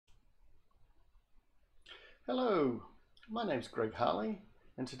Hello, my name's Greg Harley,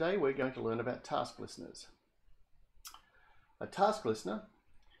 and today we're going to learn about task listeners. A task listener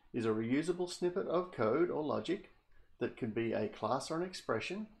is a reusable snippet of code or logic that can be a class or an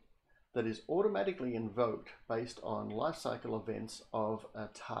expression that is automatically invoked based on lifecycle events of a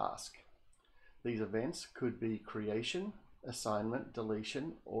task. These events could be creation, assignment,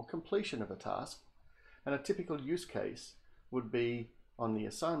 deletion, or completion of a task, and a typical use case would be on the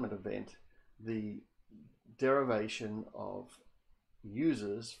assignment event, the derivation of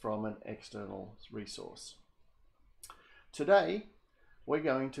users from an external resource. Today, we're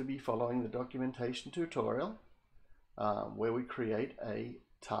going to be following the documentation tutorial where we create a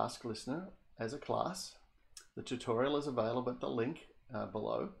task listener as a class. The tutorial is available at the link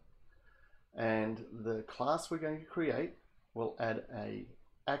below, and the class we're going to create will add an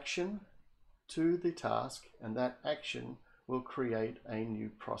action to the task, and that action will create a new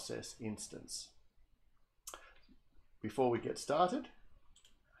process instance. Before we get started,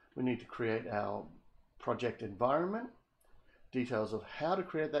 we need to create our project environment. Details of how to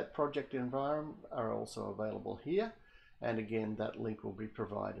create that project environment are also available here, and again that link will be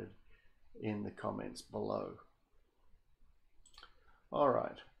provided in the comments below.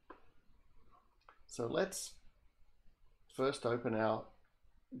 Alright, so let's first open our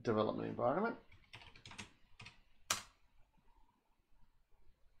development environment.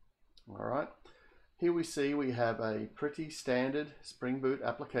 Alright. Here we see we have a pretty standard Spring Boot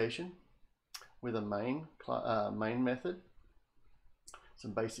application with a main method,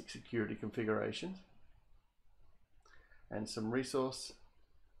 some basic security configurations, and some resource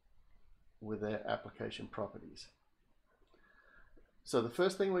with their application properties. So the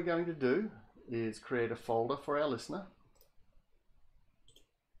first thing we're going to do is create a folder for our listener.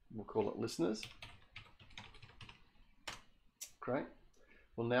 We'll call it listeners. Great.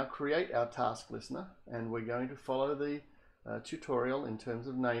 We'll now create our task listener, and we're going to follow the tutorial in terms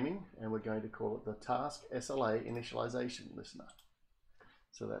of naming, and we're going to call it the task SLA initialization listener.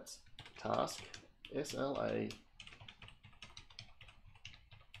 So that's task SLA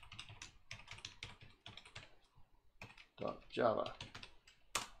 .java.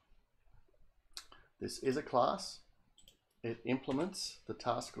 This is a class. It implements the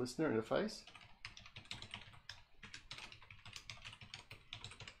task listener interface.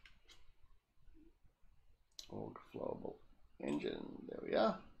 Flowable engine, there we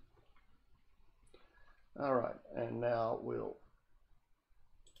are. All right, and now we'll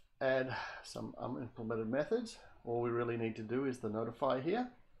add some unimplemented methods. All we really need to do is the notify here.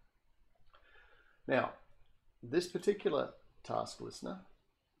 Now, this particular task listener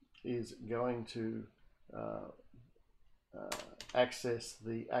is going to access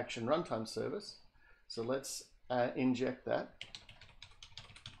the action runtime service. So let's inject that.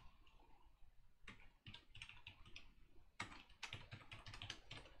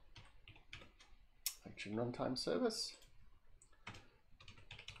 Runtime service.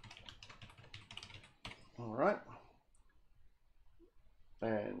 All right,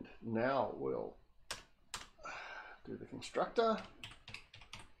 and now we'll do the constructor.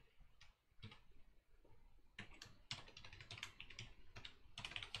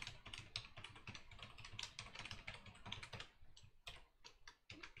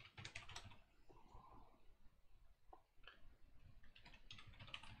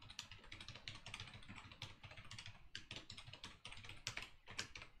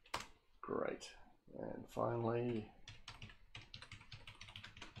 Great, and finally,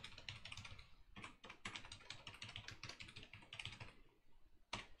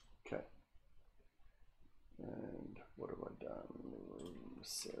 okay, and what have I done?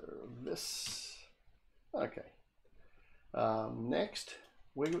 Service. Okay, next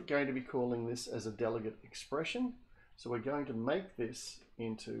we're going to be calling this as a delegate expression, so we're going to make this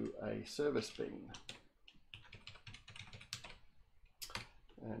into a service bean.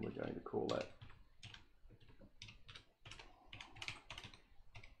 And we're going to call that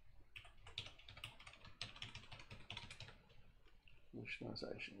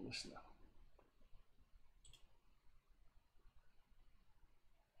initialization listener.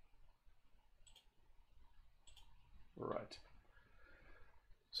 Right.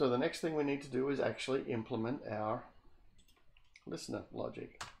 So the next thing we need to do is actually implement our listener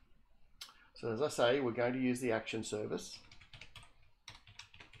logic. So as I say, we're going to use the action service.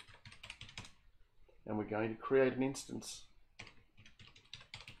 And we're going to create an instance.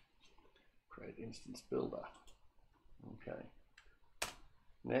 Create instance builder. Okay.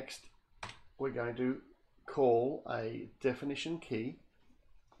 Next, we're going to call a definition key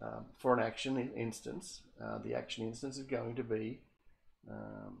for an action instance. The action instance is going to be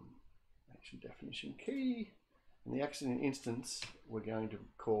action definition key. And the action instance we're going to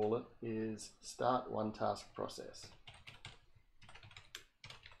call it is start one task process.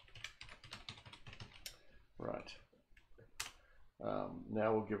 Right.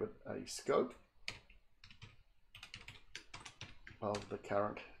 Now we'll give it a scope of the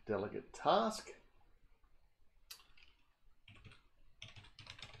current delegate task.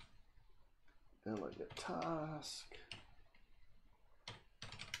 Delegate task,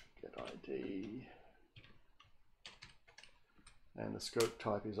 get ID, and the scope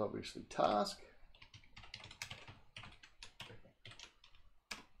type is obviously task.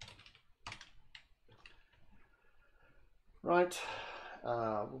 Right,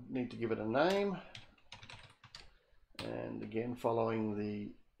 we'll need to give it a name, and again following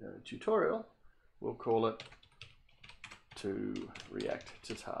the tutorial we'll call it to react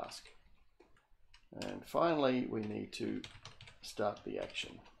to task. And finally, we need to start the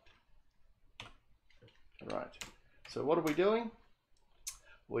action. All right, so what are we doing?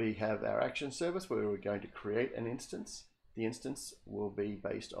 We have our action service where we're going to create an instance. The instance will be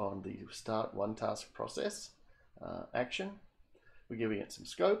based on the start one task process action. We're giving it some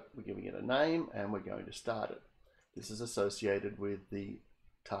scope, we're giving it a name, and we're going to start it. This is associated with the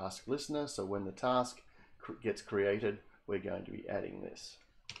task listener, so when the task gets created, we're going to be adding this.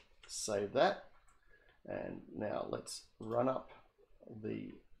 Save that. And now let's run up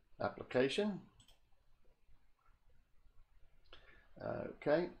the application.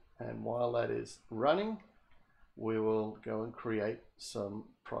 Okay, and while that is running, we will go and create some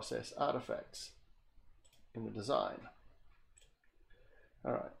process artifacts in the design.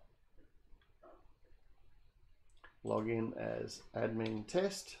 All right. Log in as admin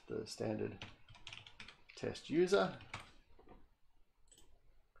test, the standard test user.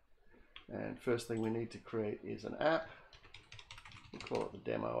 And first thing we need to create is an app. We'll call it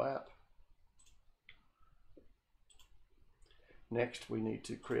the demo app. Next, we need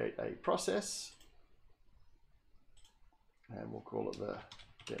to create a process, and we'll call it the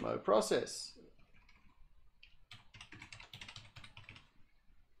demo process.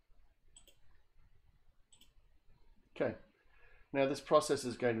 Okay, now this process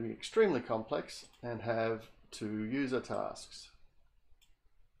is going to be extremely complex and have 2 user tasks.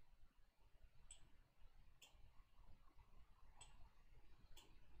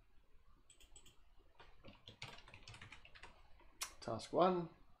 Task 1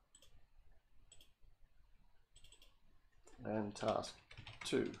 and task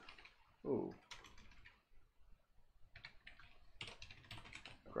 2. Ooh.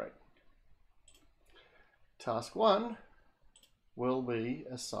 Great. Task 1 will be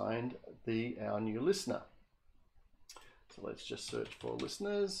assigned our new listener. So let's just search for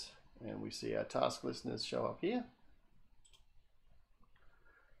listeners, and we see our task listeners show up here.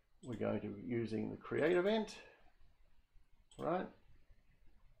 We're going to be using the create event. Right,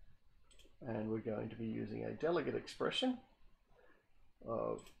 and we're going to be using a delegate expression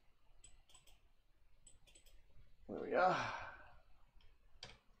of, there we are,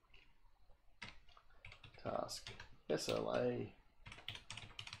 task SLA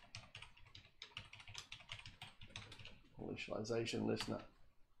initialization listener.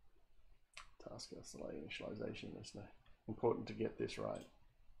 Task SLA initialization listener. Important to get this right.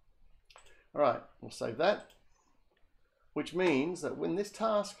 All right, we'll save that. Which means that when this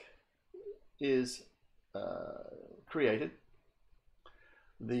task is created,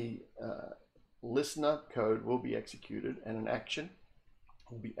 the listener code will be executed and an action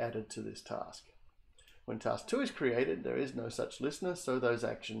will be added to this task. When task 2 is created, there is no such listener, so those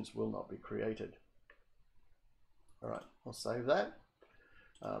actions will not be created. All right, I'll save that.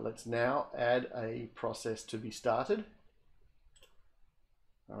 Let's now add a process to be started.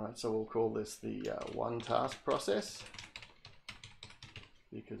 All right, so we'll call this the one task process,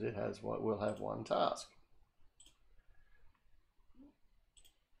 because it has will have one task.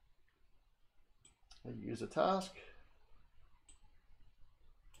 A user task,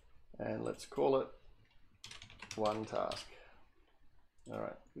 and let's call it one task. All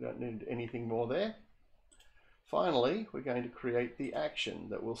right, we don't need anything more there. Finally, we're going to create the action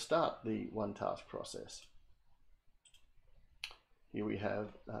that will start the one task process. Here we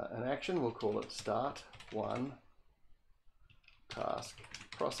have an action, we'll call it start one task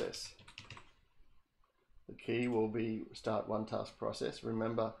process. The key will be start one task process.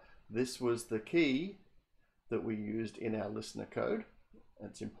 Remember, this was the key that we used in our listener code.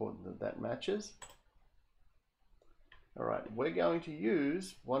 It's important that that matches. All right, we're going to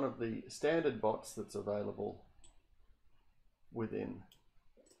use one of the standard bots that's available within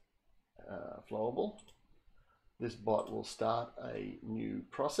Flowable. This bot will start a new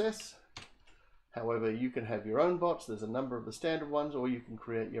process However, you can have your own bots. There's a number of the standard ones, or you can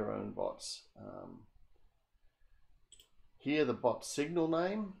create your own bots. Here, the bot signal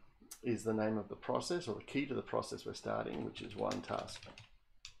name is the name of the process, or the key to the process we're starting, which is one task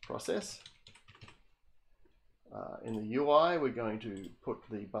process. In the UI, we're going to put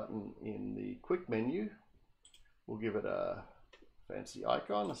the button in the quick menu. We'll give it a fancy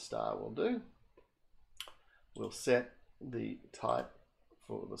icon, a star will do. We'll set the type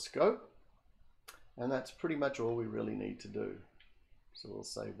for the scope. And that's pretty much all we really need to do. So we'll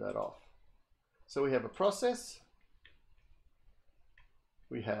save that off. So we have a process.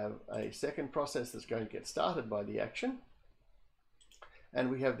 We have a second process that's going to get started by the action. And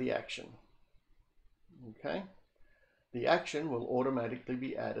we have the action. Okay. The action will automatically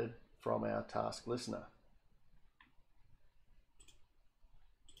be added from our task listener.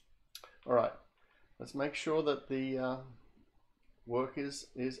 All right. Let's make sure that the work is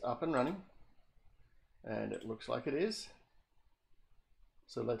up and running. And it looks like it is.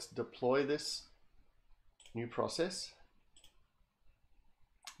 So let's deploy this new process.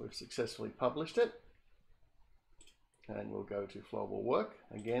 We've successfully published it. And we'll go to Flowable Work.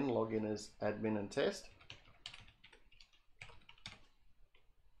 Again, log in as admin and test.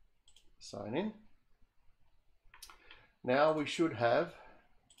 Sign in. Now we should have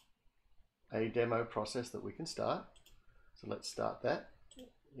a demo process that we can start. So let's start that.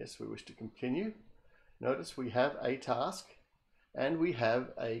 Yes, we wish to continue. Notice we have a task and we have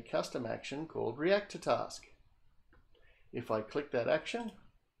a custom action called react to task. If I click that action,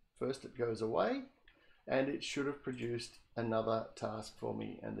 first it goes away and it should have produced another task for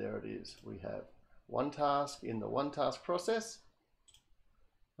me, and there it is. We have one task in the one task process,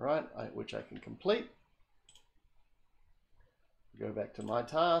 right, which I can complete. Go back to my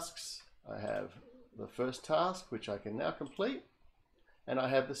tasks. I have the first task, which I can now complete, and I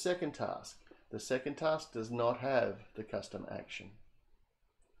have the second task. The second task does not have the custom action.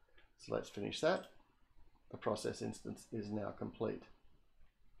 So let's finish that. The process instance is now complete.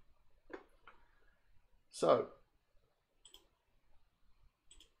 So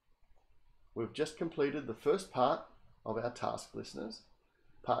we've just completed the first part of our task listeners.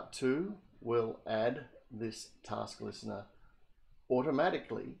 Part 2 will add this task listener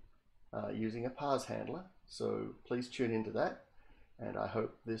automatically using a Parse handler. So please tune into that, and I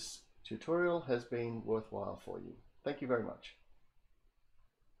hope this tutorial has been worthwhile for you. Thank you very much.